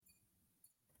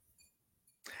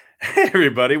Hey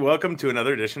everybody, welcome to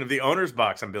another edition of the Owner's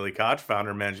Box. I'm Billy Koch,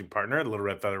 founder and managing partner at Little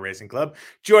Red Feather Racing Club.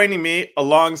 Joining me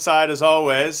alongside, as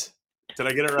always, did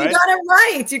I get it You right? got it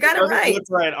right. You got It it doesn't right. look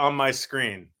right on my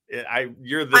screen. You're I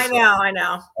this way. know, I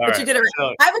know. All But right, you did it right.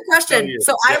 so I have a question.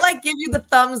 So yeah, I give you the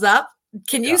thumbs up.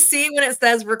 Can you see when it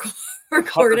says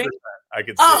recording? 100%. I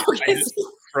could see. Oh, I okay. just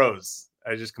froze.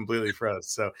 I just completely froze.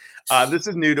 So this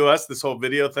is new to us, this whole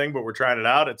video thing, but we're trying it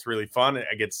out. It's really fun.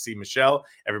 I get to see Michelle.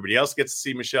 Everybody else gets to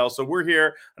see Michelle. So we're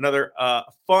here, another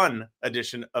fun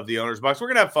edition of the Owner's Box. We're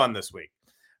going to have fun this week.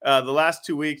 The last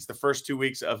 2 weeks, the first 2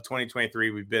 weeks of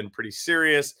 2023, we've been pretty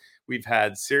serious. We've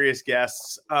had serious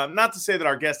guests. Not to say that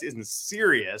our guest isn't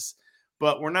serious,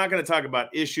 but we're not going to talk about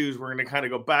issues. We're going to kind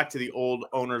of go back to the old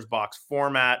Owner's Box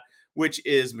format, which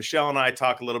is Michelle and I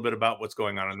talk a little bit about what's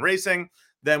going on in racing.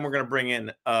 Then we're going to bring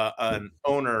in an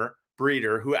owner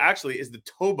breeder who actually is the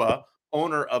TOBA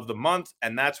owner of the month,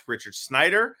 and that's Richard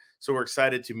Snyder. So we're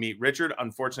excited to meet Richard.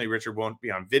 Unfortunately, Richard won't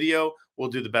be on video. We'll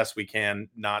do the best we can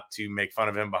not to make fun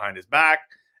of him behind his back.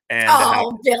 And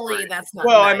Billy, that's not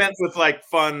well, nice. I meant with like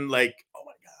fun, like, oh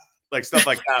my God, like stuff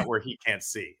like that where he can't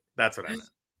see. That's what I meant.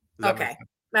 Okay.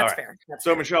 That's fair. That's so,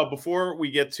 fair. Michelle, before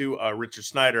we get to Richard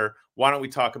Snyder, why don't we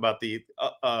talk about the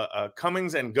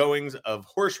comings and goings of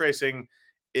horse racing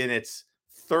in its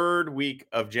third week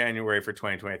of January for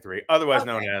 2023, otherwise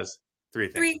known as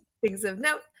Three Things of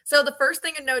Note. So the first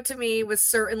thing of note to me was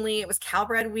certainly it was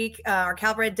Calbred week or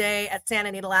Calbred day at Santa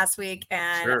Anita last week.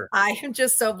 And I am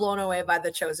just so blown away by the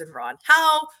Chosen Ron.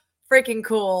 How freaking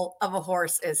cool of a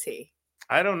horse is he?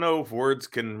 I don't know if words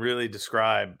can really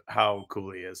describe how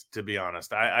cool he is, to be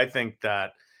honest. I think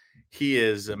that he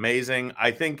is amazing.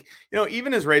 I think,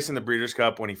 even his race in the Breeders'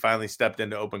 Cup when he finally stepped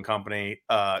into open company,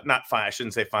 I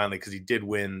shouldn't say finally, because he did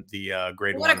win the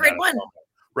grade one. What a grade one.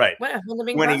 Right. When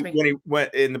he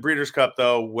went in the Breeders' Cup,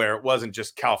 though, where it wasn't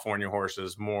just California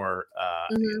horses, more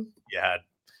you had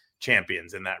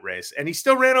champions in that race. And he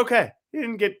still ran okay.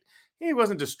 He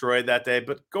wasn't destroyed that day,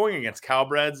 but going against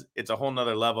Calbreds, it's a whole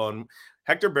nother level. And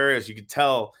Hector Barrios, you could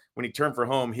tell when he turned for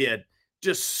home, he had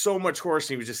just so much horse.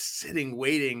 And he was just sitting,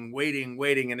 waiting.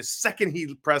 And the second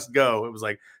he pressed go, it was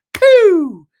like,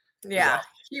 pooh! Yeah,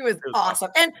 he was awesome.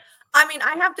 And I mean,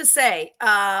 I have to say,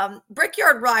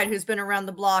 Brickyard Ride, who's been around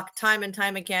the block time and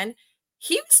time again,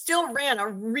 he still ran a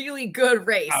really good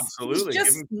race. Absolutely.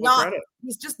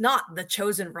 He's just not the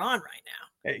Chosen Ron right now.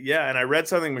 Yeah, and I read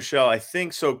something, Michelle. I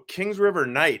think so. Kings River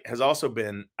Knight has also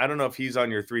been, I don't know if he's on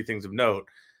your Three Things of Note,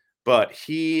 but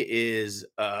he is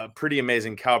a pretty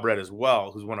amazing Calbred as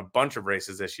well, who's won a bunch of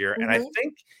races this year. And I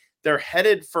think they're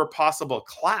headed for a possible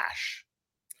clash.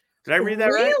 Did I read that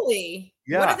right? Really?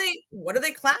 Yeah. What are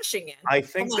they clashing in? I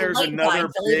think there's another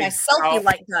big my selfie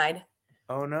light died.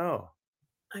 Oh no.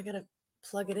 I gotta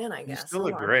plug it in, I guess. You still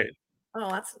look great.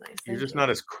 Oh, that's nice. You're just not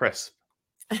as crisp.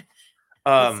 Get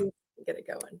it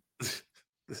going.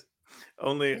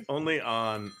 only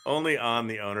on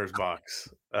the Owner's Box.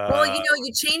 Well,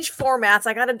 you change formats.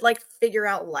 I gotta figure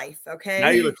out life. Okay. Now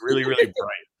you look really, really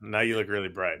bright. Now you look really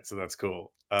bright, so that's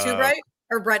cool. Too bright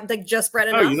or bright? Like just bright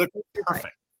enough? Oh, you look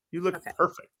perfect. You look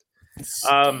perfect.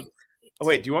 Oh,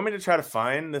 wait, do you want me to try to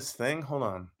find this thing? Hold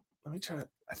on. Let me try to.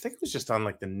 I think it was just on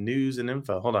the news and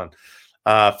info. Hold on.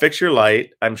 Fix your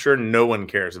light. I'm sure no one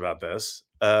cares about this.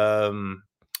 Let's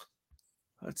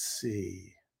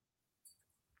see.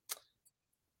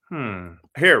 Here,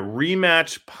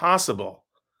 rematch possible.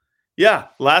 Yeah,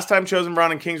 last time Chosen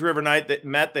Brown and Kings River Knight that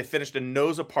met, they finished a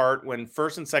nose apart when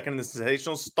first and second in the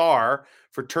Sensational Star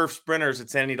for turf sprinters at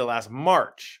Santa Anita last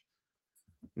March.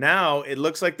 Now it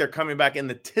looks like they're coming back in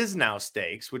the Tisnow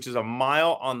Stakes, which is a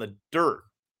mile on the dirt.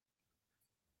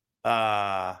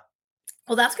 Well,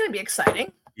 that's going to be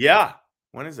exciting. Yeah.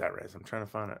 When is that race? I'm trying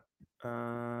to find it.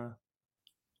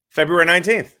 February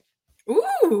 19th.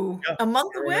 Ooh, yeah, a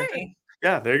month away. 19th.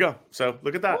 Yeah, there you go. So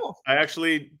look at that. Cool. I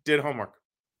actually did homework.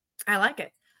 I like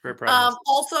it. Very proud.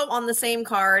 Also on the same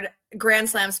card, Grand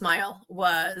Slam Smile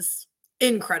was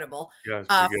incredible.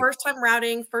 Yeah, first time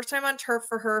routing, first time on turf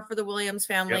for her, for the Williams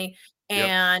family. Yep.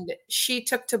 And she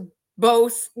took to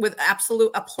both with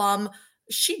absolute aplomb.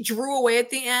 She drew away at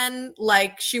the end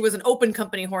like she was an open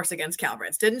company horse against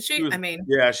Calbreds, didn't she?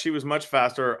 Yeah, she was much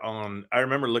faster on. I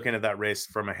remember looking at that race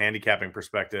from a handicapping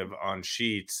perspective on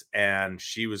sheets, and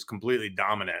she was completely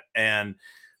dominant. And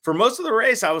for most of the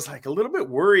race, I was like a little bit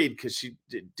worried because she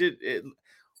did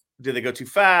they go too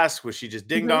fast? Was she just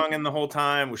ding-donging the whole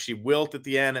time? Was she wilt at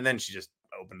the end? And then she just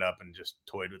opened up and just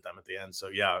toyed with them at the end. So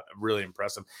yeah, really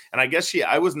impressive. And I guess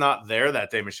I was not there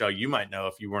that day, Michelle. You might know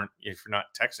if you're not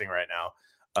texting right now.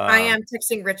 I am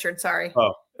texting Richard. Sorry.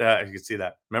 Oh, You can see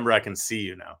that. Remember, I can see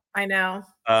you now. I know.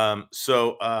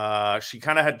 So she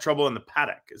kind of had trouble in the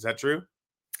paddock. Is that true?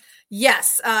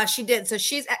 Yes, she did. So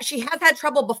she has had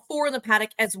trouble before in the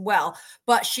paddock as well,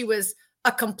 but she was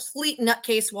a complete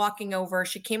nutcase walking over.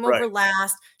 She came over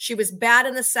last. She was bad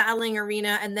in the saddling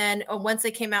arena, and then once they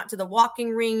came out to the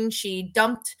walking ring, she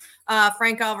dumped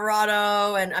Frank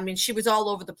Alvarado, and I mean, she was all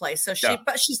over the place. So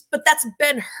but that's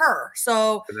been her.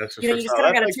 So that's you just kind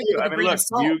of got to treat it with a grain of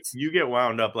salt. You get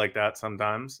wound up like that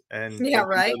sometimes, and yeah,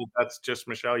 right. That's just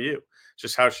Michelle Yu,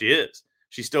 just how she is.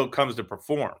 She still comes to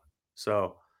perform.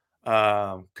 So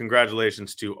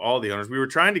congratulations to all the owners. We were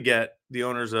trying to get the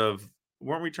owners of,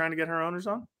 weren't we trying to get her owners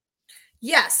on?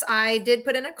 Yes, I did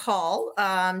put in a call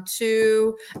I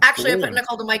put in a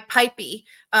call to Mike Pipey,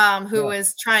 who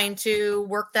was trying to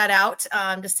work that out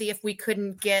to see if we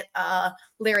couldn't get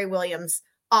Larry Williams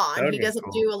on. He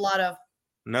doesn't do a lot of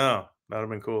that would have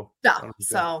been cool stuff.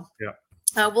 So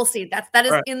we'll see. That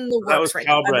is in the works right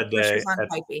now.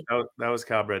 That was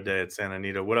Calbred Day at Santa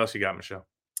Anita. What else you got, Michelle?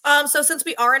 So since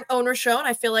we are an owner show, and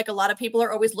I feel like a lot of people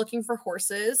are always looking for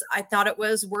horses, I thought it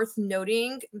was worth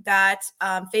noting that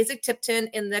Fasig Tipton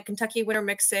in the Kentucky Winter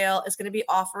Mix Sale is going to be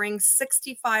offering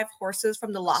 65 horses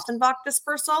from the Lothenbach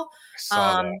dispersal.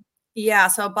 Yeah,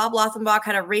 so Bob Lothenbach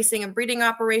had a racing and breeding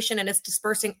operation, and it's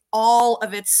dispersing all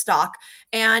of its stock.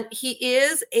 And he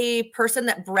is a person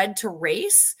that bred to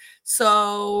race.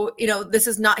 So,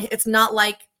 it's not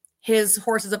like his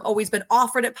horses have always been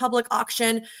offered at public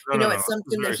auction. It's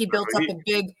something that he built up a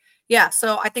big. Yeah,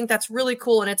 so I think that's really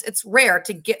cool, and it's rare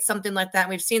to get something like that.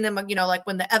 We've seen them, like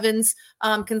when the Evans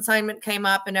consignment came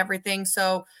up and everything.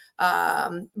 So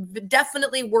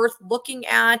definitely worth looking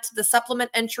at. The supplement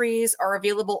entries are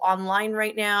available online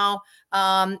right now,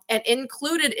 and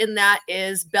included in that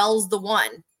is Bell's the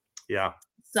One. Yeah.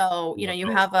 So,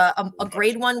 you have a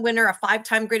grade 1 winner, a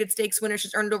 5-time graded stakes winner.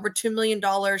 She's earned over $2 million.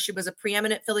 She was a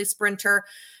preeminent filly sprinter,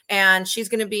 and she's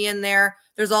going to be in there.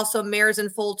 There's also mares in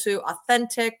full to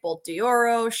Authentic, Bolt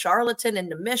d'Oro, Charlatan,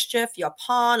 Into Mischief,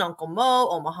 Yapan, Uncle Mo,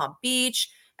 Omaha Beach,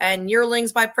 and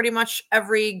yearlings by pretty much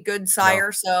every good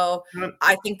sire. So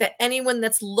I think that anyone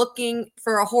that's looking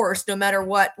for a horse, no matter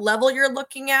what level you're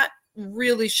looking at,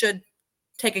 really should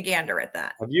take a gander at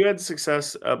that. Have you had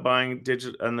success buying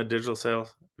on the digital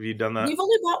sales? Have you done that? We've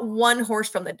only bought one horse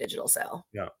from the digital sale.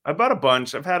 Yeah, I bought a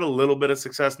bunch. I've had a little bit of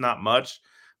success, not much,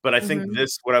 but I think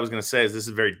what I was going to say is this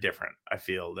is very different. I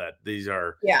feel that these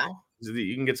are,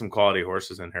 you can get some quality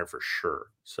horses in here for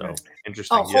sure. So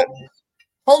interesting.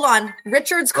 Hold on.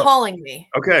 Richard's calling me.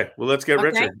 Okay. Well, let's get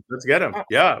Richard. Let's get him.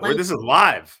 This is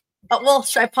live. Well,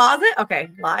 should I pause it? Okay.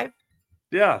 Live.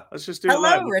 Yeah. Let's just do it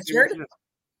live. Hello, Richard.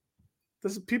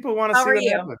 People want to see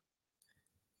that happen.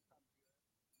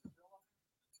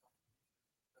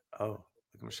 Oh, look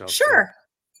at Michelle. Sure.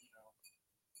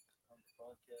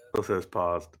 It says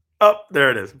paused. Oh,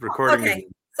 there it is. Recording. Okay.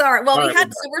 Sorry. Well, we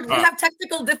have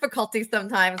technical difficulties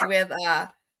sometimes with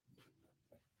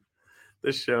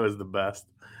This show is the best.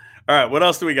 All right, what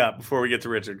else do we got before we get to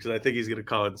Richard? Because I think he's going to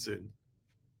call in soon.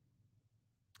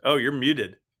 Oh, you're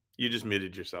muted. You just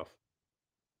muted yourself.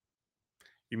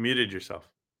 You muted yourself.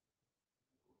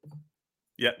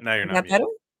 Yeah, now you're not muted. Better?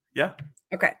 Yeah.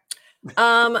 Okay.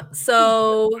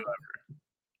 So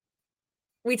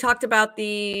we talked about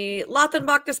the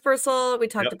Lothenbach dispersal. We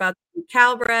talked about the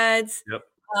Calbreds. Yep.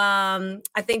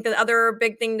 I think the other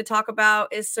big thing to talk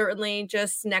about is certainly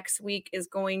just next week is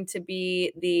going to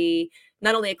be the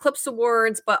not only Eclipse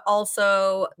Awards, but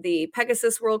also the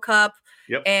Pegasus World Cup.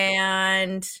 Yep.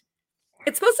 And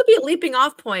it's supposed to be a leaping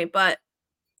off point, but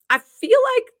I feel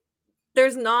like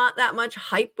there's not that much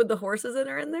hype with the horses that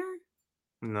are in there.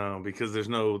 No, because there's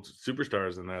no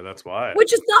superstars in there. That's why.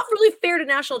 Which is not really fair to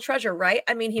National Treasure, right?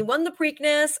 I mean, he won the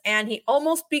Preakness and he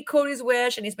almost beat Cody's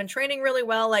Wish and he's been training really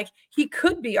well. Like, he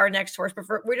could be our next horse, but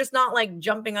we're just not like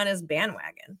jumping on his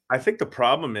bandwagon. I think the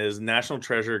problem is National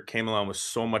Treasure came along with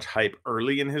so much hype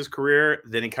early in his career.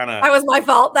 Then he kind of... That was my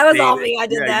fault. That was all me. I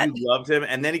did that. You loved him.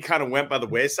 And then he kind of went by the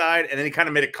wayside and then he kind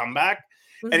of made a comeback.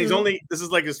 And he's this is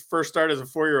like his first start as a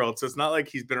 4-year-old. So it's not like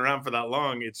he's been around for that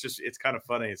long. It's kind of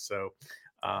funny. So...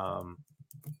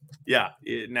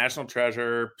 National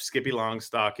Treasure, Skippy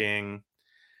Longstocking.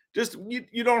 Just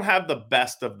you don't have the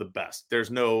best of the best.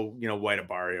 There's no White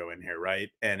Abarrio in here, right?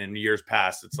 And in years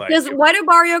past, it's like, does White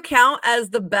Abarrio count as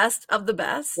the best of the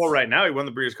best? Well, right now he won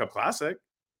the Breeders' Cup Classic,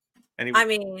 and but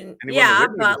like,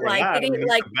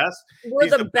 we're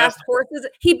the best horses.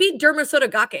 He beat Derma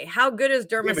Sotogake. How good is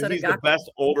Derma Sotogake? He's the best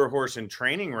older horse in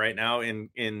training right now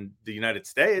in the United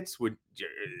States. Who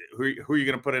are you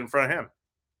going to put in front of him?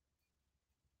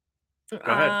 Go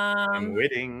ahead. I'm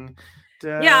waiting.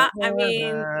 Yeah, I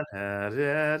mean,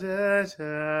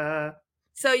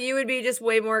 so you would be just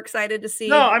way more excited to see.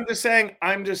 No, I'm just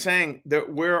saying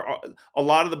that where a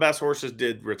lot of the best horses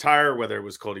did retire, whether it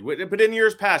was Cody Whitney, but in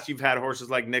years past, you've had horses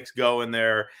like Nick's Go in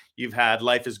there. You've had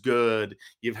Life is Good.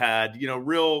 You've had,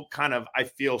 real kind of, I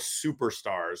feel,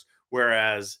 superstars,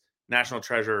 whereas National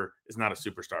Treasure is not a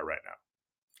superstar right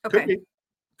now. Okay.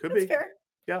 Could That's be. fair.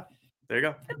 Yeah. There you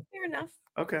go. That's fair enough.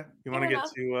 Okay. You want to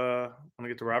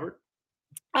get to Robert?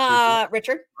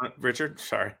 Richard. Richard,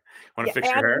 sorry. Want to fix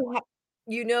your hair?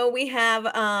 We have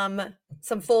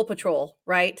some Full Patrol,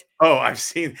 right? Oh, I've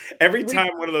seen every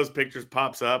time one of those pictures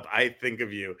pops up, I think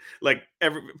of you. Like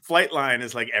every Flightline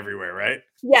is like everywhere, right?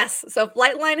 Yes. So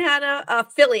Flightline had a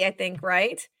filly, I think,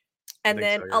 right? And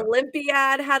then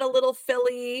Olympiad had a little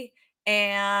filly,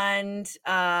 and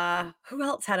who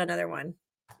else had another one?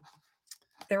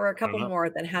 There were a couple more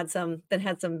that had some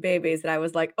babies that I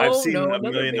was like, I've seen a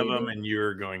another million baby. of them, and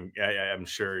you're going. I'm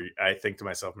sure. I think to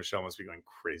myself, Michelle must be going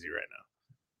crazy right now.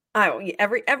 Oh,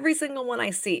 every single one I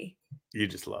see. You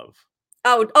just love.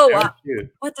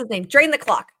 What's his name? Drain the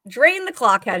Clock. Drain the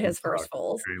Clock had his first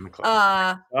foals.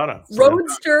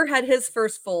 Roadster had his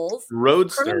first foals.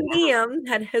 Roadster. Liam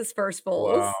had his first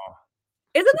foals. Wow.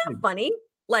 Isn't that funny?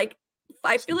 Like,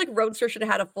 I feel like Roadster should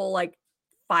have had a foal like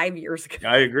 5 years ago.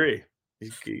 I agree.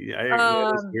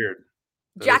 That is weird.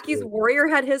 Jackie's Warrior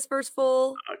had his first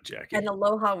foal. Oh, Jackie. And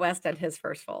Aloha West had his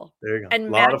first foal. There you go.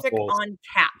 And Magic on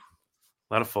Tap.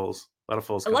 A lot of foals.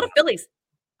 A lot of fillies.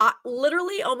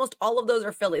 Literally, almost all of those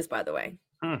are fillies, by the way.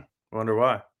 Wonder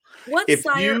why. What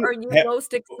sire are you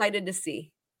most excited to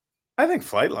see? I think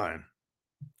Flightline.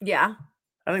 Yeah.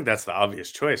 I think that's the obvious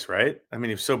choice, right? I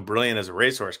mean, he's so brilliant as a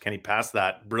racehorse. Can he pass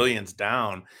that brilliance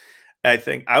down? I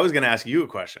think I was going to ask you a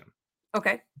question.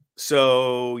 Okay.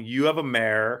 So you have a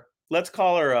mare. Let's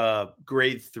call her a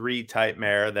grade 3 type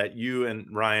mare that you and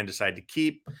Ryan decide to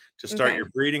keep to start your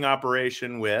breeding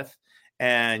operation with.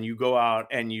 And you go out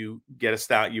and you get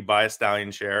you buy a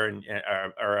stallion share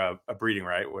or a breeding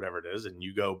right, whatever it is, and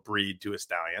you go breed to a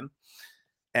stallion.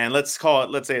 And let's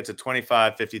say it's a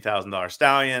 $25,000, $50,000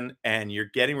 stallion, and you're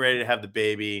getting ready to have the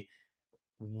baby.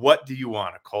 What do you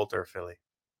want, a colt or a filly?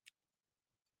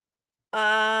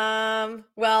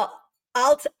 Well,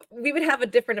 we would have a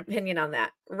different opinion on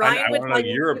that. Ryan would tell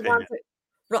you your opinion.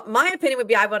 My opinion would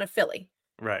be I want a filly.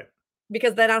 Right.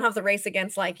 Because then I don't have to race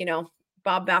against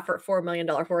Bob Baffert $4 million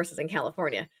horses in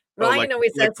California. Ryan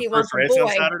always says he wants a boy. On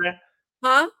Saturday?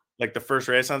 Huh? Like the first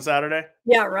race on Saturday?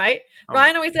 Yeah, right.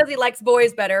 Ryan always says he likes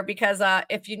boys better because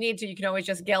if you need to, you can always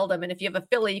just geld them. And if you have a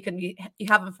filly, you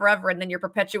have them forever, and then you're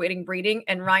perpetuating breeding.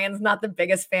 And Ryan's not the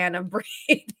biggest fan of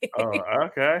breeding. Oh,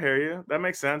 okay. I hear you. That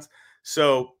makes sense.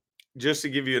 So just to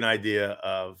give you an idea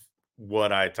of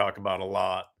what I talk about a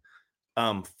lot,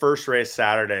 first race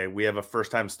Saturday, we have a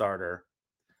first-time starter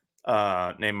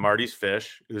named Marty's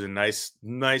Fish, who's a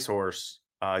nice horse.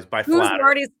 He's by Flatter. Who's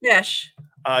Marty's Fish?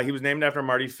 He was named after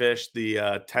Marty Fish,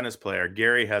 the tennis player.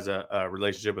 Gary has a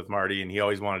relationship with Marty, and he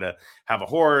always wanted to have a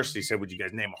horse. He said, "Would you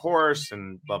guys name a horse?"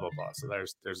 And blah blah blah. So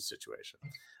there's a situation.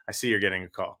 I see you're getting a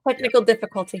call. Technical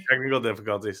difficulties.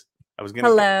 I was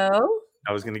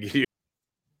gonna give you.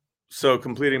 So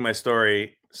completing my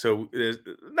story. So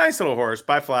nice little horse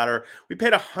by Flatter. We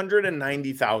paid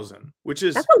 $190,000, which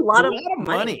is that's a lot of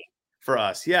money for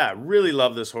us. Yeah, really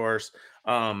love this horse.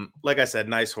 Like I said,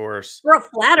 nice horse. For a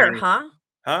Flatter, huh?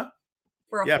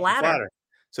 For a Flatter.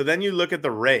 So then you look at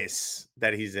the race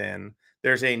that he's in.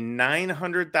 There's a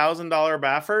 $900,000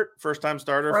 Baffert, first-time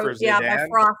starter for Zidane. By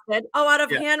Frosted. Oh, out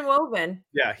of Hand Woven.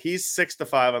 Yeah, he's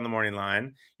 6-5 on the morning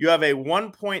line. You have a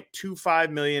 $1.25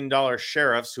 million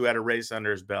Sheriffs who had a race under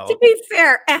his belt. To be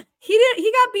fair,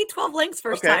 he got beat 12 lengths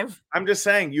first time. I'm just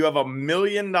saying, you have a $1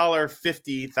 million,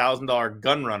 $50,000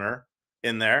 Gun Runner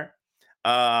in there.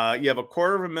 You have a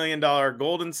 $250,000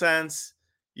 Golden Sense.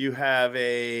 You have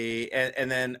and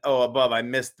then above, I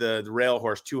missed the rail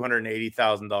horse, $280,000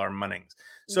 Munnings.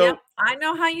 So I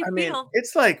know how you feel.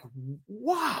 It's like,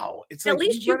 wow. It's at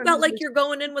least you felt like you're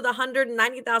going in with a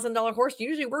 $190,000 horse.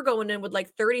 Usually we're going in with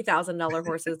like $30,000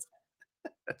 horses.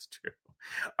 That's true.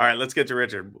 All right, let's get to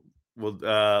Richard.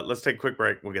 Let's take a quick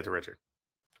break. We'll get to Richard.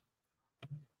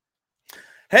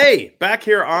 Hey, back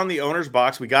here on the Owner's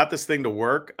Box. We got this thing to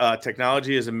work.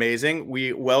 Technology is amazing.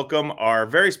 We welcome our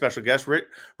very special guest.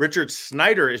 Richard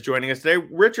Snyder is joining us today.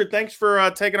 Richard, thanks for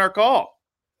taking our call.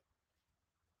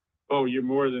 Oh, you're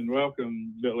more than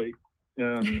welcome, Billy.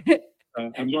 I'm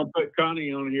going to put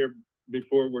Connie on here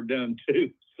before we're done,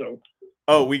 too. So,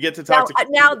 we get to talk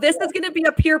now this is going to be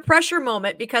a peer pressure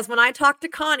moment because when I talked to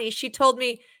Connie, she told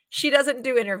me she doesn't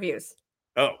do interviews.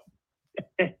 Oh.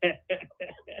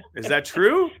 Is that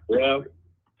true? Well,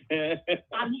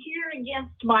 I'm here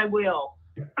against my will.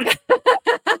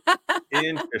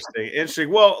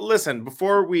 Interesting. Well, listen,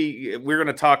 before we're going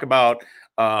to talk about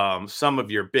some of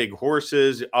your big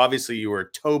horses. Obviously, you were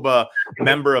a TOBA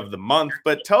member of the month,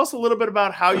 but tell us a little bit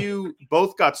about how you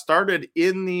both got started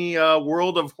in the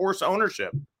world of horse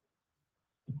ownership.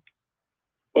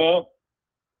 Well,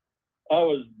 I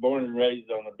was born and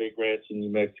raised on a big ranch in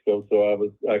New Mexico,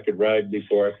 so I could ride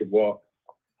before I could walk.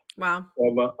 Wow.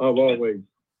 I've always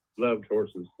loved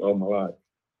horses all my life.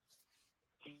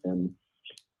 And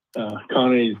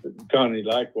Connie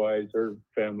likewise, her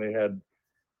family had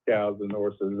cows and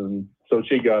horses, and so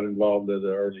she got involved at an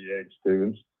early age too.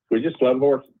 And we just love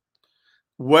horses.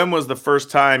 When was the first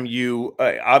time you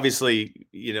obviously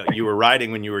you were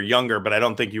riding when you were younger, but I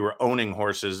don't think you were owning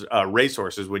horses, race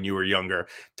horses when you were younger.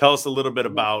 Tell us a little bit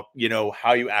about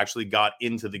how you actually got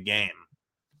into the game.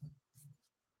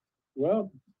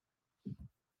 Well,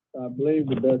 I believe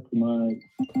the best of my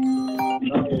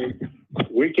knowledge,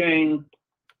 we came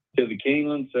to the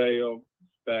Keeneland sale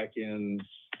back in,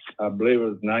 I believe it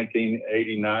was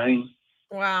 1989.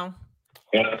 Wow.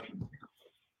 And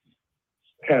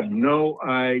had no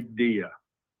idea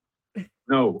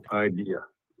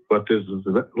what this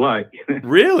was like.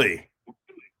 Really?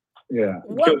 Yeah.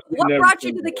 What brought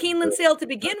you to the Keeneland sale to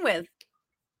begin with?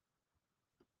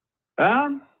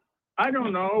 I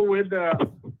don't know.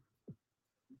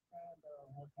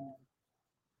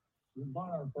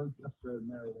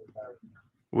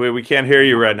 We can't hear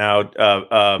you right now,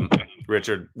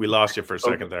 Richard. We lost you for a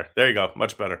second there. There you go.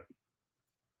 Much better.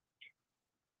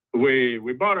 We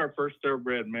bought our first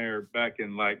thoroughbred mare back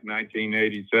in like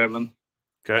 1987.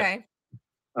 Okay.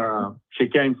 She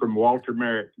came from Walter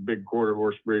Merritt, big quarter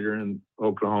horse breeder in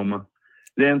Oklahoma.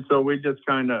 Then so we just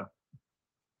kind of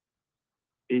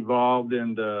evolved,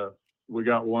 and we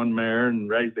got one mare and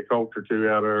raised a colt or two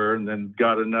out of her, and then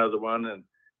got another one, and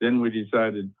then we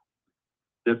decided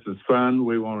this is fun.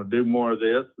 We want to do more of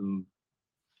this, and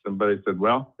somebody said,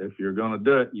 "Well, if you're going to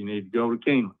do it, you need to go to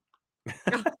Keeneland."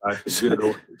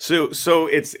 So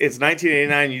it's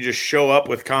 1989. You just show up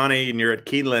with Connie and you're at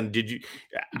Keeneland.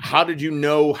 How did you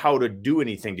know how to do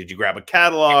anything? Did you grab a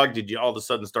catalog? Did you all of a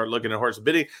sudden start looking at horse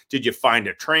bidding? Did you find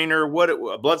a trainer? A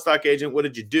bloodstock agent? What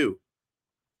did you do?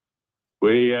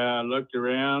 We looked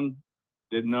around,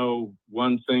 didn't know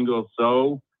one single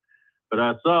soul, but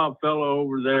I saw a fellow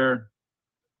over there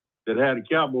that had a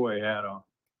cowboy hat on.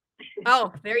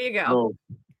 Oh, there you go. So,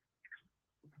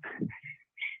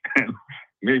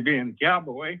 me being a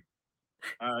cowboy,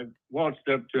 I walked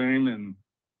up to him and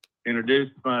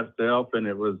introduced myself, and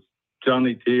it was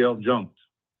Johnny T.L. Jones.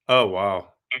 Oh,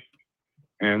 wow.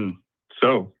 And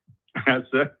so I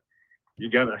said, "You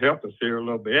got to help us here a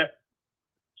little bit.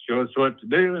 Show us what to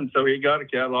do." And so he got a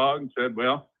catalog and said,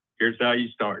 "Well, here's how you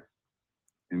start."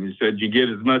 And he said, "You get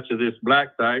as much of this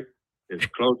black type as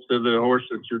close to the horse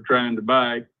that you're trying to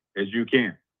buy as you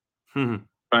can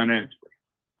financially."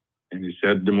 And he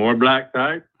said, "The more black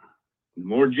type, the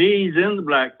more G's in the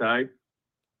black type,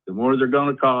 the more they're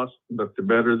going to cost, but the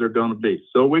better they're going to be."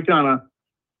 So we kind of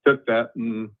took that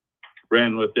and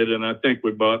ran with it. And I think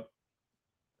we bought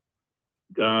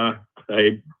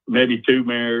maybe 2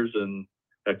 mares and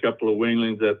a couple of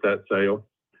weanlings at that sale.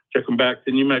 Took them back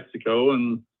to New Mexico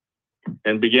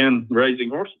and began raising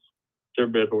horses,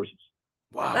 thoroughbred horses.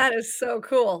 Wow, that is so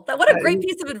cool. What a great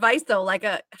piece of advice, though. Like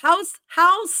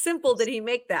how simple did he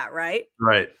make that? Right.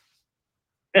 Right.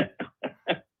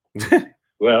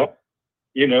 Well,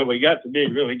 we got to be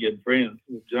really good friends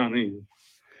with Johnny,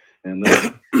 and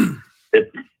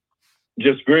it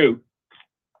just grew.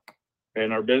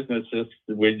 And our business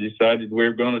we decided we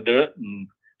were going to do it, and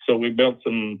so we built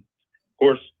some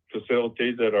horse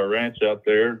facilities at our ranch out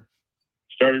there.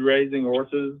 Started raising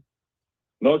horses,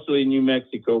 mostly New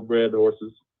Mexico bred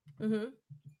horses. Mm-hmm.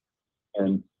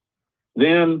 And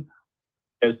then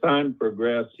as time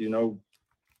progressed,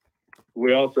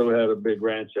 we also had a big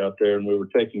ranch out there, and we were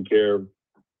taking care of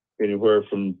anywhere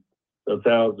from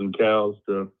 1,000 cows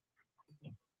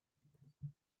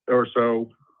or so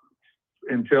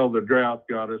until the drought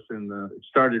got us it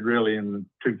started really in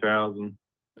 2000.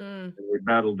 And we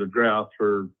battled the drought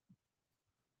for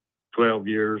 12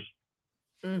 years.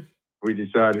 We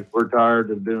decided we're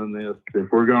tired of doing this.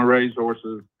 If we're going to raise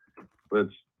horses, let's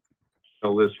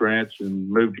sell this ranch and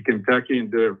move to Kentucky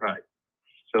and do it right.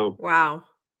 So wow,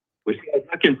 we started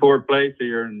looking for a place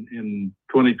here in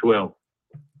 2012.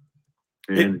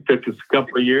 And it took us a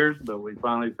couple of years, but we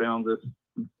finally found this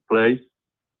place.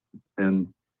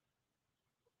 And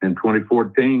in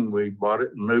 2014, we bought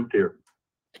it and moved here.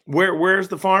 Where's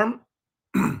the farm?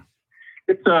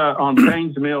 It's on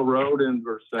Paynes Mill Road in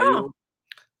Versailles.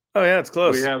 Oh yeah, it's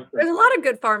close. There's a lot of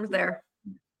good farms there.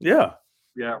 Yeah.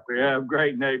 Yeah, we have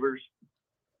great neighbors.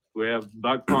 We have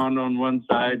Buck Pond on one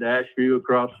side, Ashview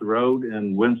across the road,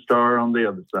 and Windstar on the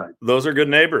other side. Those are good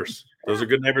neighbors. Those are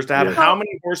good neighbors to have. Yeah. How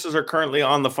many horses are currently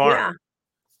on the farm? Yeah.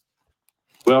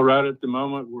 Well, right at the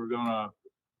moment, we're going to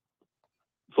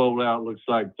fold out, looks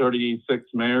like 36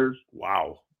 mares.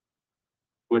 Wow.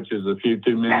 Which is a few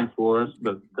too many for us,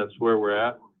 but that's where we're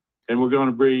at. And we're going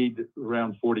to breed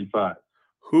around 45.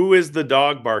 Who is the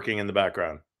dog barking in the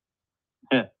background?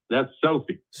 That's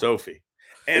Sophie. Sophie.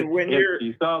 And when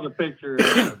you saw the picture.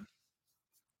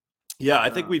 Yeah, I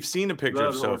think we've seen a picture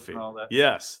of Sophie. That.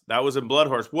 Yes, that was in Blood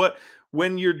Horse.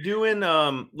 When you're doing,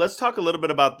 let's talk a little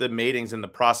bit about the matings and the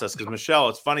process. Because Michelle,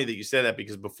 it's funny that you say that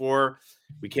because before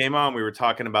we came on, we were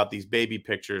talking about these baby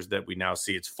pictures that we now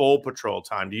see. It's foal patrol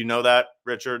time. Do you know that,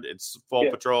 Richard? It's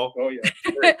foal patrol. Oh yeah.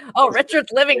 Oh,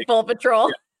 Richard's living foal patrol.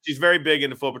 Yeah, she's very big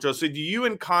into foal patrol. So do you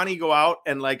and Connie go out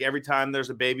and like every time there's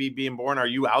a baby being born, are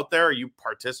you out there? Are you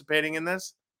participating in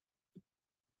this?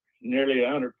 Nearly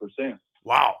 100%.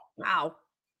 Wow. Wow.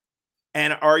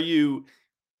 And are you,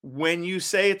 when you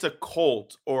say it's a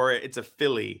colt or it's a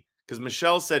filly, because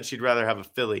Michelle said she'd rather have a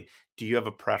filly, do you have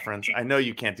a preference? I know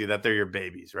you can't do that. They're your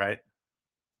babies, right?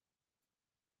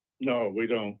 No, we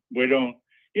don't. We don't.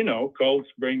 You know, colts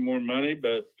bring more money,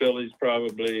 but fillies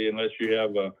probably, unless you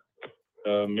have a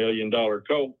 $1 million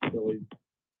colt, fillies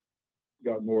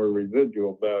got more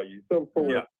residual value. So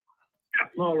for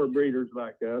smaller breeders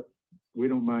like us, we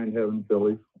don't mind having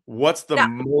fillies. What's the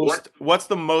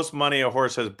most money a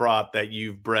horse has brought that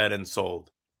you've bred and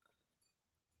sold?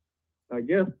 I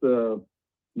guess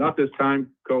not this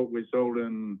time colt we sold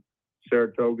in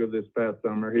Saratoga this past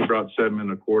summer. He brought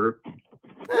 7 1/4.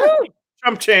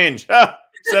 Trump change. 7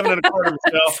 1/4,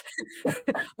 Michelle.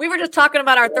 We were just talking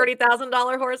about our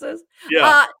 $30,000 horses.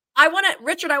 Yeah.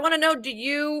 Richard, I want to know, do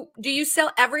you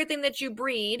sell everything that you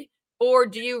breed? Or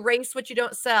do you race what you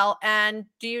don't sell? And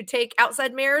do you take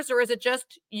outside mares, or is it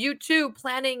just you two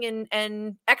planning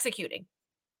and executing?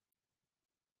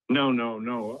 No.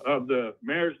 Of the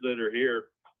mares that are here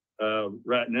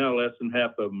right now, less than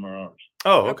half of them are ours.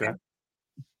 Oh, okay.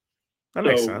 That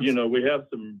makes sense. You know, we have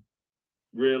some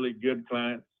really good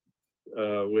clients.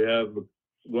 We have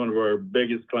one of our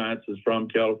biggest clients is from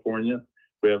California.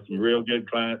 We have some real good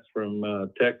clients from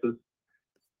Texas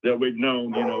that we've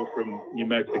known, you know, from New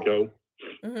Mexico.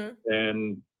 Mm-hmm.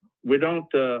 And we don't,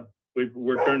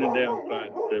 we're turning down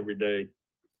clients every day.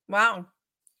 Wow.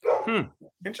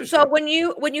 Interesting. So when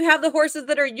you have the horses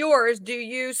that are yours, do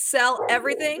you sell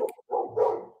everything?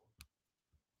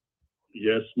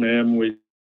 Yes, ma'am.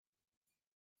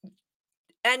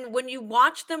 And when you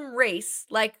watch them race,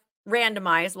 like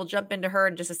Randomized, we'll jump into her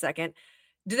in just a second.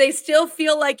 Do they still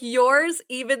feel like yours,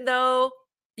 even though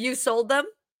you sold them?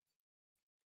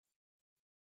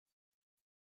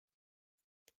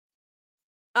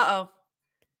 Uh-oh.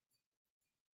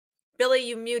 Billy,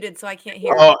 you muted, so I can't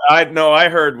hear. Oh, I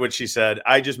heard what she said.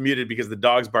 I just muted because the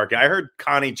dog's barking. I heard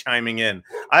Connie chiming in.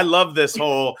 I love this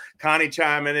whole Connie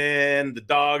chiming in, the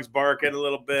dog's barking a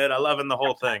little bit. I loving the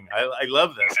whole thing. I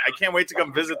love this. I can't wait to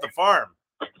come visit the farm.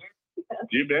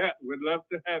 You bet. We'd love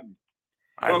to have you.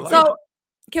 So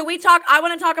can we talk? I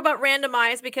want to talk about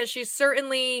Randomized because she's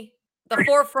certainly the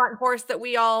forefront horse that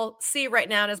we all see right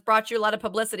now and has brought you a lot of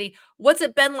publicity. What's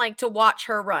it been like to watch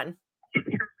her run?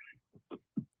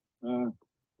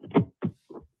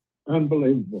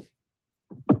 Unbelievable.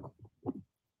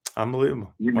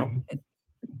 You know,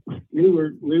 we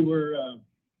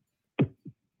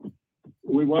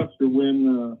watched her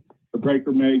win the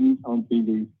Breaker Maiden on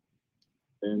TV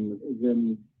and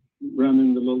then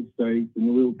running the little stakes,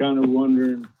 and we were kind of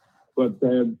wondering what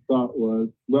Thad's thought was.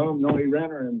 Well, no, he ran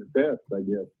her in the test, I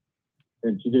guess,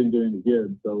 and she didn't do any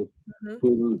good. So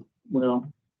we were, well,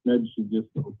 maybe she just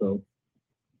so.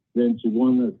 Then she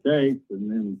won the stakes,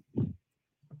 and then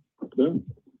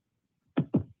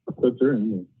put her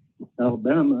in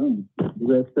Alabama, and the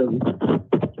rest of it.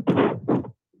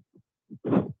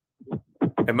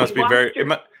 It must be very.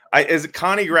 Is it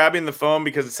Connie grabbing the phone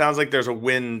because it sounds like there's a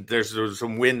wind? There's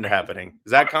some wind happening.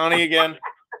 Is that Connie again?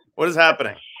 What is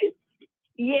happening?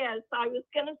 Yes, I was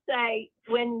going to say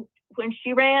when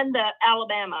she ran the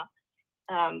Alabama,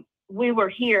 we were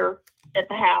here at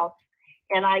the house,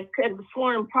 and I could have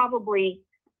sworn probably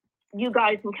you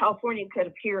guys in California could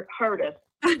have heard us.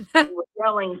 We were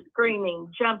yelling,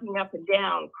 screaming, jumping up and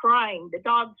down, crying. The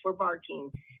dogs were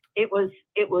barking. It was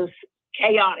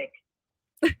chaotic.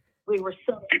 We were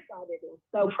so excited and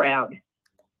so proud.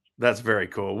 That's very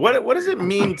cool. What does it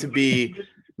mean to be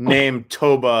named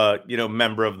TOBA,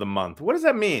 member of the month? What does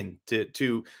that mean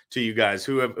to you guys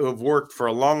who have worked for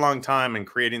a long time in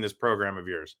creating this program of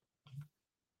yours?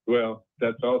 Well,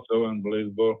 that's also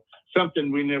unbelievable.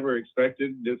 Something we never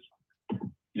expected.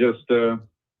 Just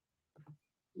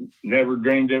never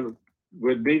dreamed it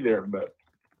would be there, but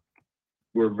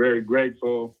we're very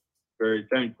grateful, very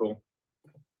thankful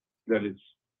that it's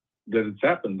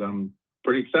happened.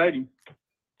 Pretty exciting.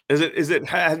 Is it?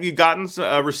 Have you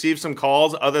received some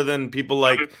calls other than people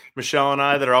like Michelle and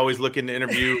I that are always looking to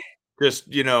interview just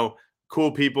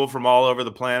cool people from all over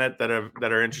the planet that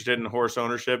are interested in horse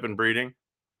ownership and breeding?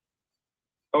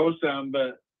 Oh, some,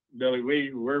 but Billy,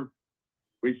 we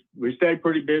stay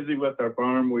pretty busy with our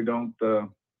farm. We don't.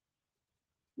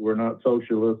 We're not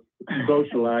socialite.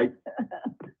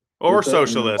 Or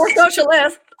socialist. Or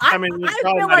socialist. I mean,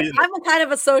 feel like I'm a kind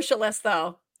of a socialist,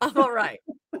 though. I'm all right.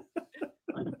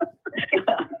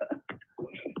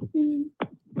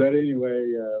 But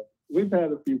anyway, we've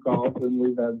had a few calls and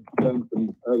we've done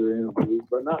some other interviews,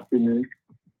 but not too many.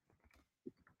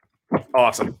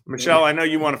 Awesome. Michelle, I know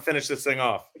you want to finish this thing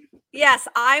off. Yes,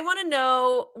 I want to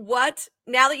know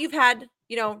now that you've had,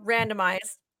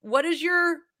 randomized, what is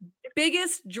your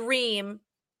biggest dream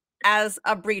as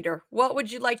a breeder? What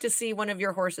would you like to see one of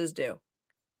your horses do?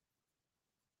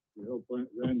 We hope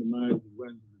Randomized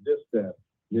wins the distaff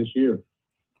this year.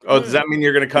 Oh, does that mean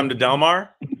you're going to come to Del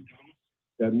Mar?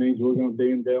 That means we're going to be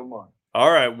in Del Mar.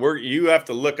 All right, you have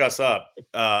to look us up,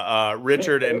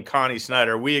 Richard and Connie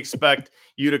Snyder. We expect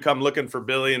you to come looking for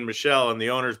Billy and Michelle in the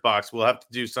owner's box. We'll have to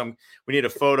do we need a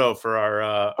photo for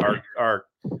our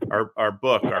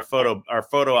book, our photo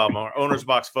album, our owner's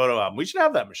box photo album. We should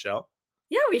have that, Michelle.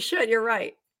 Yeah, we should. You're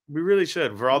right. We really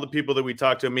should. For all the people that we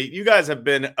talk to, meet, you guys have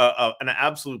been an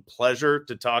absolute pleasure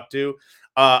to talk to.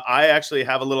 I actually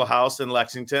have a little house in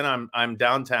Lexington. I'm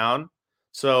downtown.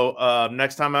 So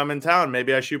next time I'm in town,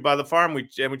 maybe I shoot by the farm. We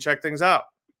check things out.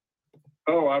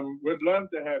 Oh, I would love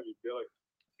to have you, Billy.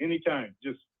 Anytime.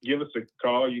 Just give us a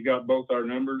call. You got both our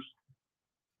numbers.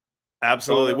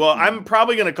 Absolutely. Well, I'm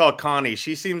probably going to call Connie.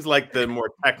 She seems like the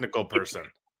more technical person.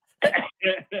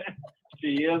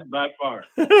 She is by far.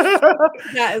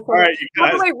 Yeah, all right, you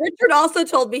guys. By the way, Richard also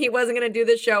told me he wasn't going to do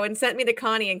the show and sent me to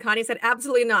Connie. And Connie said,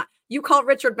 absolutely not. You call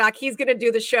Richard back. He's going to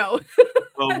do the show.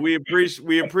 Well, we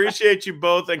appreciate you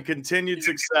both and continued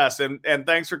success. And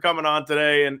thanks for coming on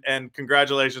today. And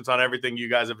congratulations on everything you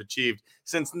guys have achieved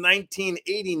since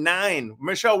 1989.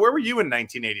 Michelle, where were you in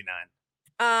 1989?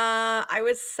 I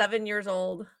was 7 years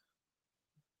old.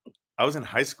 I was in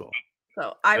high school.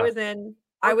 So I was in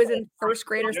first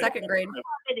grade or second grade.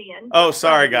 Oh,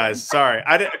 sorry, guys. Sorry.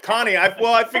 Connie, I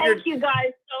figured. Thank you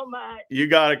guys so much. You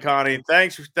got it, Connie.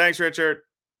 Thanks, Richard.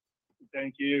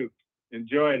 Thank you.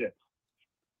 Enjoyed it.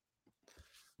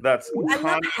 That's I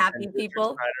love happy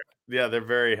people. Yeah, they're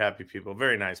very happy people,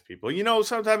 very nice people.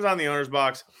 Sometimes on the owner's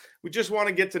box, we just want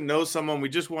to get to know someone. We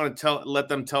just want to let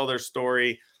them tell their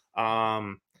story.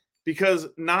 Because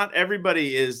not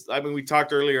everybody is. I mean, we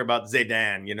talked earlier about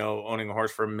Zaydan, owning a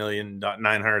horse for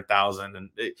 $1,900,000, and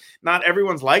not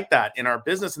everyone's like that in our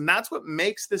business, and that's what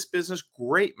makes this business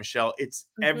great, Michelle. It's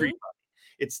everybody.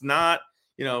 It's not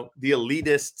the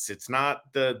elitists. It's not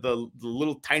the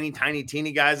little tiny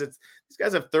teeny guys. These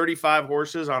guys have 35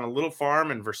 horses on a little farm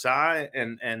in Versailles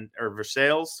or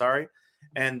Versailles, sorry,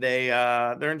 and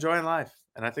they're enjoying life,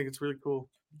 and I think it's really cool.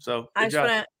 So I just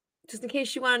want to. Just in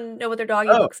case you want to know what their doggy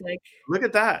looks like. Look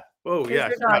at that. Oh, yeah.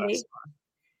 Doggy.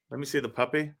 Let me see the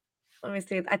puppy. Let me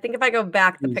see. I think if I go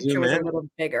back, the picture was a little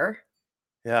bigger.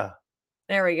 Yeah.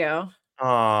 There we go.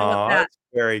 Oh, that's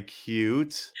very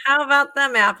cute. How about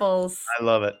them apples? I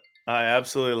love it. I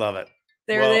absolutely love it.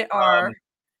 There they are.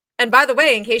 And by the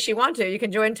way, in case you want to, you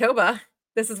can join TOBA.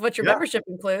 This is what your membership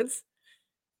includes.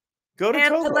 Go to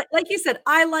TOBA. Like you said,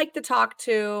 I like to talk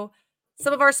to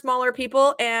some of our smaller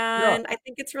people, and I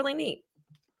think it's really neat.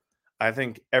 I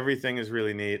think everything is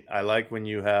really neat. I like when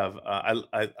you have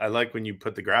I like when you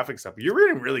put the graphics up. You're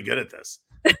really good at this.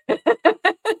 I'm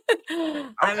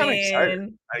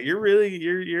excited.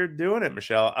 You're doing it,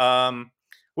 Michelle.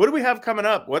 What do we have coming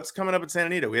up? What's coming up at Santa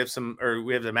Anita? We have some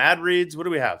ad reads. What do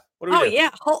we have?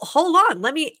 Yeah. Hold on.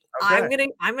 Let me. Okay.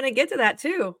 I'm gonna get to that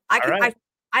too. I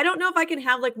don't know if I can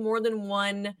have like more than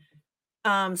one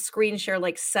screen share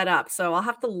like set up, so I'll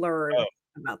have to learn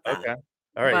about that. Okay.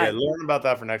 All right. Learn about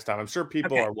that for next time. I'm sure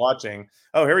people are watching.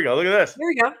 Oh, here we go. Look at this. Here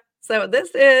we go. So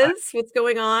this is what's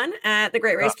going on at the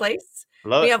Great Race Place.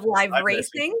 We have live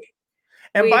racing.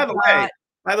 And by the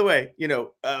way, we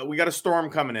got a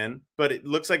storm coming in, but it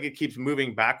looks like it keeps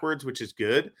moving backwards, which is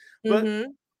good. But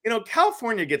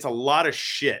California gets a lot of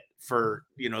shit for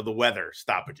the weather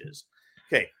stoppages.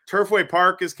 Okay, Turfway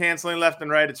Park is canceling left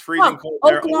and right. It's freezing cold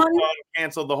there. Oaklawn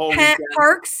canceled the whole weekend.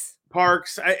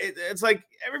 Parks. It's like,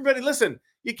 everybody, listen.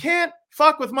 You can't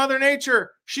fuck with Mother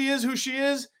Nature. She is who she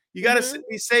is. You got to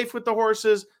be safe with the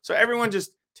horses. So everyone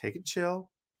just take it chill.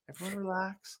 Everyone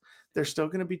relax. There's still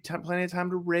going to be plenty of time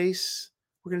to race.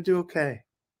 We're going to do okay.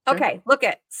 Okay, look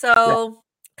it. So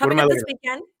coming up this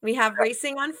weekend, we have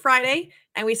racing on Friday,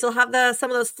 and we still have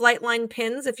some of those Flightline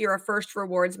pins if you're a First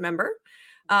Rewards member.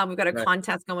 We've got a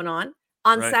contest going on.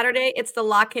 On Saturday, it's the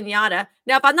La Cañada.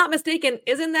 Now, if I'm not mistaken,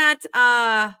 isn't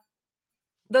that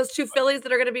those two fillies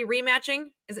that are going to be rematching?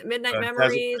 Is it Midnight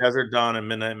Memories? Desert Dawn and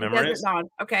Midnight Memories. Desert Dawn.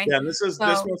 Okay. Yeah, this is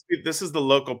the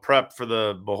local prep for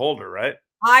the Beholder, right?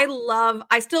 I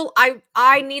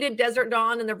needed Desert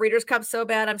Dawn in the Breeders' Cup so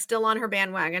bad. I'm still on her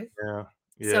bandwagon. Yeah.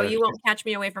 So you won't catch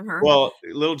me away from her. Well,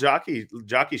 little jockey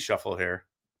shuffle here.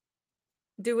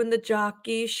 Doing the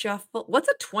jockey shuffle. What's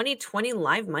a 2020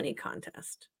 live money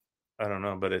contest? I don't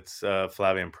know, but it's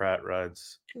Flavian Pratt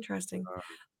rides. Interesting.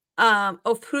 Who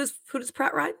does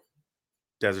Pratt ride?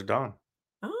 Desert Dawn.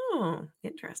 Oh,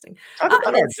 interesting. Talk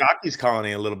about our jockeys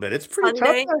colony a little bit. It's pretty tough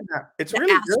right now. It's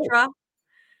really good.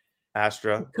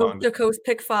 Astra. The Coast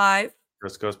Pick 5.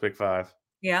 Coast Pick 5.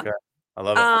 Yeah. Okay. I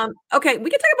love it. Okay, we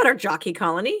can talk about our jockey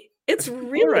colony. It's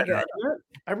really good.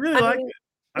 I really like it.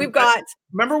 We've got.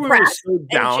 Remember we were so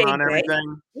down on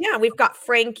everything? Yeah, we've got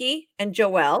Frankie and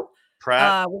Joelle.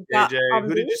 Pratt, JJ.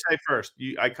 Who did you say first?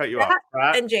 I cut you off.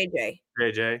 Pratt and JJ.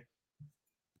 JJ.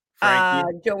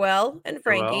 Frankie. Joelle and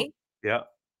Frankie. Joelle. Yeah.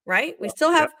 Right? We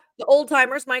still have the old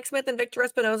timers, Mike Smith and Victor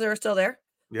Espinoza are still there.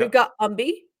 Yep. We've got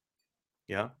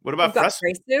Yeah. What about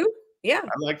Fresu? Yeah.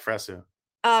 I like Fresu.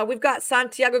 We've got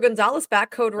Santiago Gonzalez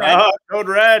back, Code Red. Code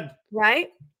Red. Right?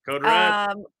 Code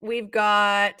Red. We've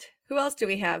got, who else do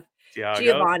we have?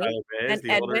 Giovanni and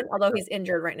Edwin, although he's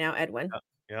injured right now, Edwin.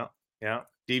 Yeah.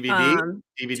 DVD.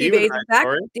 DVD back.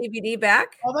 DVD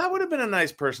back. Oh, that would have been a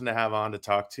nice person to have on to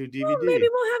talk to. DVD. Well, maybe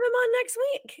we'll have him on next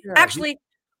week. Yeah, actually,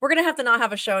 we're going to have to not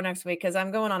have a show next week because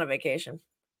I'm going on a vacation.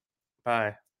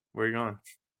 Bye. Where are you going?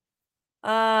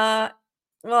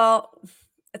 Well,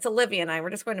 it's Olivia and I. We're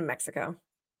just going to Mexico.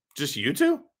 Just you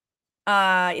two?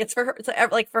 It's for her. It's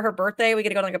like for her birthday. We get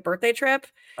to go on like a birthday trip.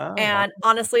 Oh, and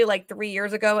honestly, like 3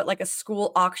 years ago at like a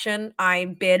school auction, I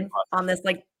bid on this.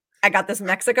 Like, I got this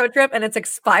Mexico trip and it's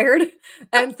expired.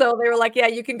 And so they were like, "Yeah,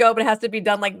 you can go, but it has to be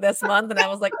done like this month." And I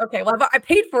was like, "Okay, well, I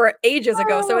paid for it ages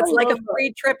ago, so it's like a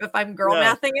free trip if I'm girl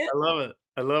mathing it." I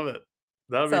love it.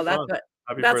 That would be fun.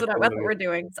 That's what we're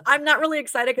doing. So I'm not really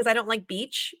excited because I don't like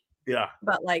beach. Yeah,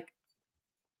 but like,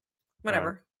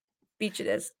 whatever, beach it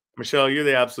is. Michelle, you're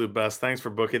the absolute best. Thanks for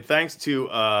booking. Thanks to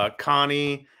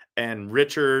Connie and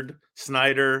Richard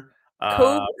Snyder.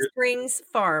 Hope Springs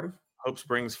Farm. Hope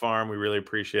Springs Farm. We really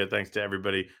appreciate it. Thanks to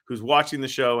everybody who's watching the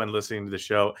show and listening to the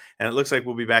show. And it looks like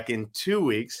we'll be back in 2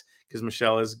 weeks because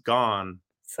Michelle is gone.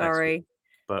 Sorry.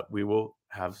 But we will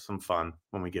have some fun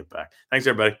when we get back. Thanks,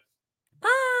 everybody.